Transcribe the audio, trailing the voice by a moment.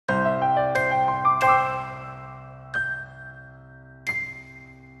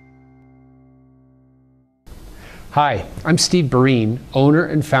Hi, I'm Steve Bereen, owner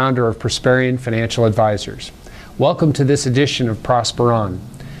and founder of Prosperion Financial Advisors. Welcome to this edition of Prosperion.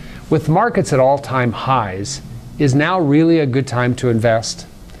 With markets at all-time highs, is now really a good time to invest?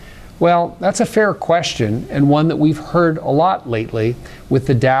 Well, that's a fair question, and one that we've heard a lot lately, with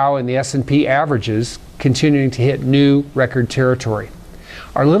the Dow and the S&P averages continuing to hit new record territory.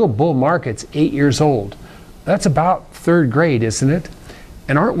 Our little bull market's 8 years old. That's about third grade, isn't it?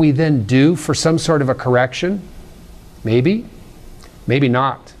 And aren't we then due for some sort of a correction? Maybe, maybe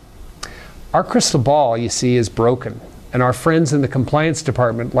not. Our crystal ball, you see, is broken, and our friends in the compliance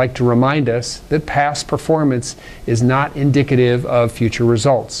department like to remind us that past performance is not indicative of future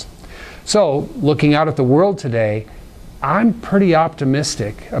results. So, looking out at the world today, I'm pretty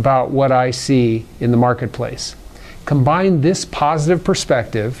optimistic about what I see in the marketplace. Combine this positive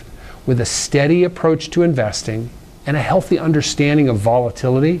perspective with a steady approach to investing and a healthy understanding of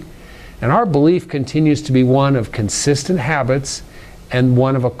volatility, and our belief continues to be one of consistent habits and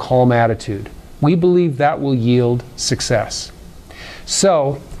one of a calm attitude. We believe that will yield success.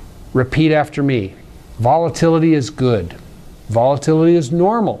 So, repeat after me. Volatility is good. Volatility is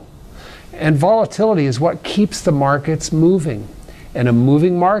normal. And volatility is what keeps the markets moving. And a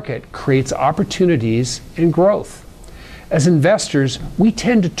moving market creates opportunities and growth. As investors, we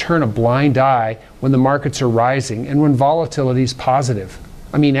tend to turn a blind eye when the markets are rising and when volatility is positive.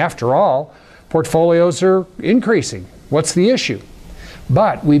 I mean, after all, portfolios are increasing. What's the issue?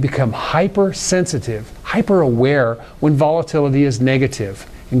 But we become hypersensitive, hyper-aware when volatility is negative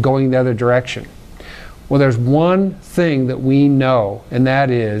and going the other direction. Well, there's one thing that we know, and that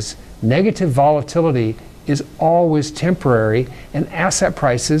is negative volatility is always temporary, and asset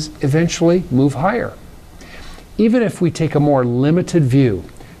prices eventually move higher. Even if we take a more limited view,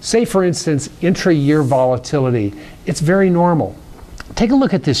 say for instance intra-year volatility, it's very normal. Take a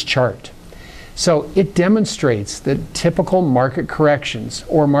look at this chart. So it demonstrates that typical market corrections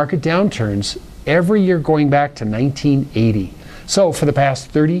or market downturns every year going back to 1980. So for the past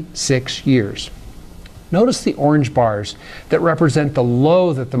 36 years. Notice the orange bars that represent the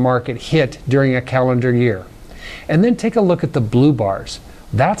low that the market hit during a calendar year. And then take a look at the blue bars.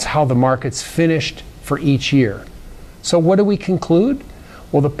 That's how the markets finished for each year. So what do we conclude?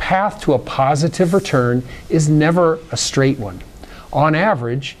 Well, the path to a positive return is never a straight one. On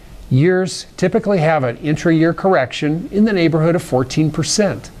average, years typically have an intra-year correction in the neighborhood of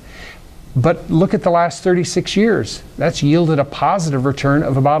 14%. But look at the last 36 years. That's yielded a positive return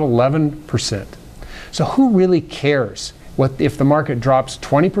of about 11%. So who really cares if the market drops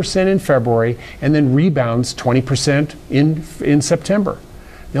 20% in February and then rebounds 20% in September?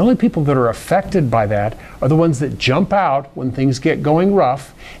 The only people that are affected by that are the ones that jump out when things get going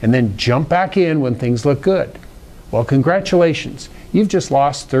rough and then jump back in when things look good. Well, congratulations. You've just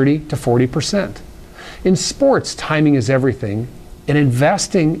lost 30 to 40%. In sports, timing is everything. In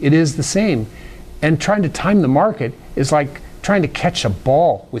investing, it is the same. And trying to time the market is like trying to catch a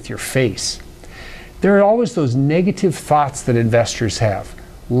ball with your face. There are always those negative thoughts that investors have,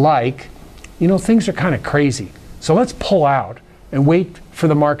 like, things are kind of crazy, so let's pull out and wait for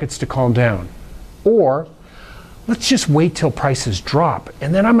the markets to calm down. Or, let's just wait till prices drop,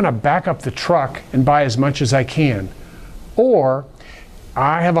 and then I'm going to back up the truck and buy as much as I can. Or,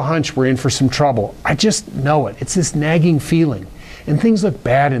 I have a hunch we're in for some trouble. I just know it. It's this nagging feeling. And things look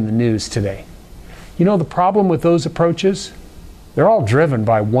bad in the news today. The problem with those approaches? They're all driven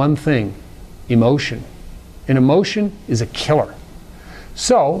by one thing. Emotion. And emotion is a killer.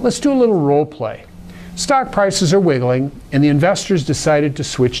 So let's do a little role play. Stock prices are wiggling and the investors decided to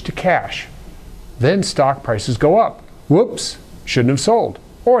switch to cash. Then stock prices go up. Whoops, shouldn't have sold.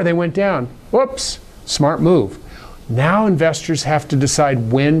 Or they went down. Whoops, smart move. Now investors have to decide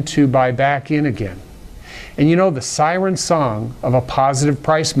when to buy back in again. And the siren song of a positive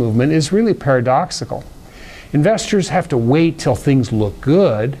price movement is really paradoxical. Investors have to wait till things look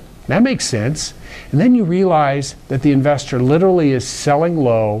good. That makes sense. And then you realize that the investor literally is selling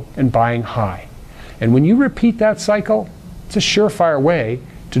low and buying high. And when you repeat that cycle, it's a surefire way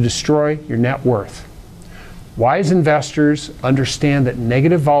to destroy your net worth. Wise investors understand that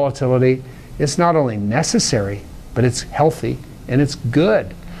negative volatility is not only necessary, but it's healthy and it's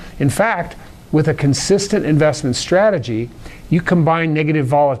good. In fact, with a consistent investment strategy, you combine negative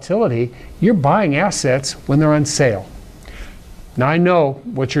volatility, you're buying assets when they're on sale. Now I know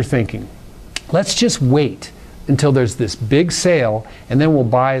what you're thinking. Let's just wait until there's this big sale and then we'll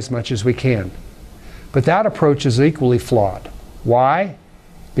buy as much as we can. But that approach is equally flawed. Why?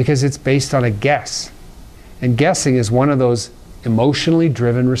 Because it's based on a guess. And guessing is one of those emotionally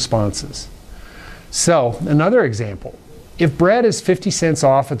driven responses. So, another example. If bread is 50 cents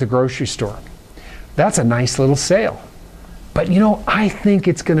off at the grocery store, That's a nice little sale. But you know, I think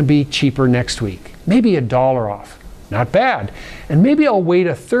it's going to be cheaper next week. Maybe $1 off. Not bad. And maybe I'll wait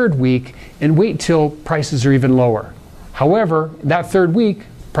a third week and wait till prices are even lower. However, that third week,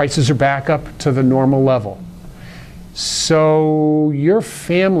 prices are back up to the normal level. So your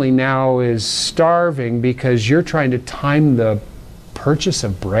family now is starving because you're trying to time the purchase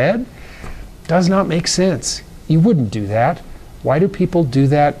of bread? Does not make sense. You wouldn't do that. Why do people do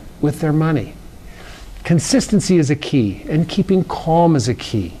that with their money? Consistency is a key, and keeping calm is a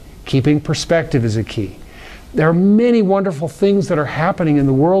key. Keeping perspective is a key. There are many wonderful things that are happening in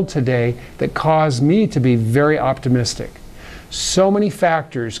the world today that cause me to be very optimistic. So many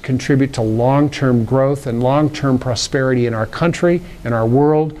factors contribute to long-term growth and long-term prosperity in our country, in our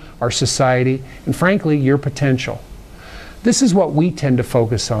world, our society, and frankly, your potential. This is what we tend to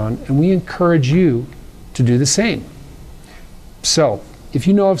focus on, and we encourage you to do the same. So, if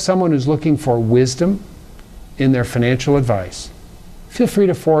you know of someone who's looking for wisdom in their financial advice, feel free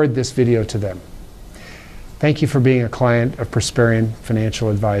to forward this video to them. Thank you for being a client of Prosperion Financial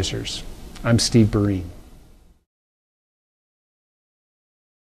Advisors. I'm Steve Bereen.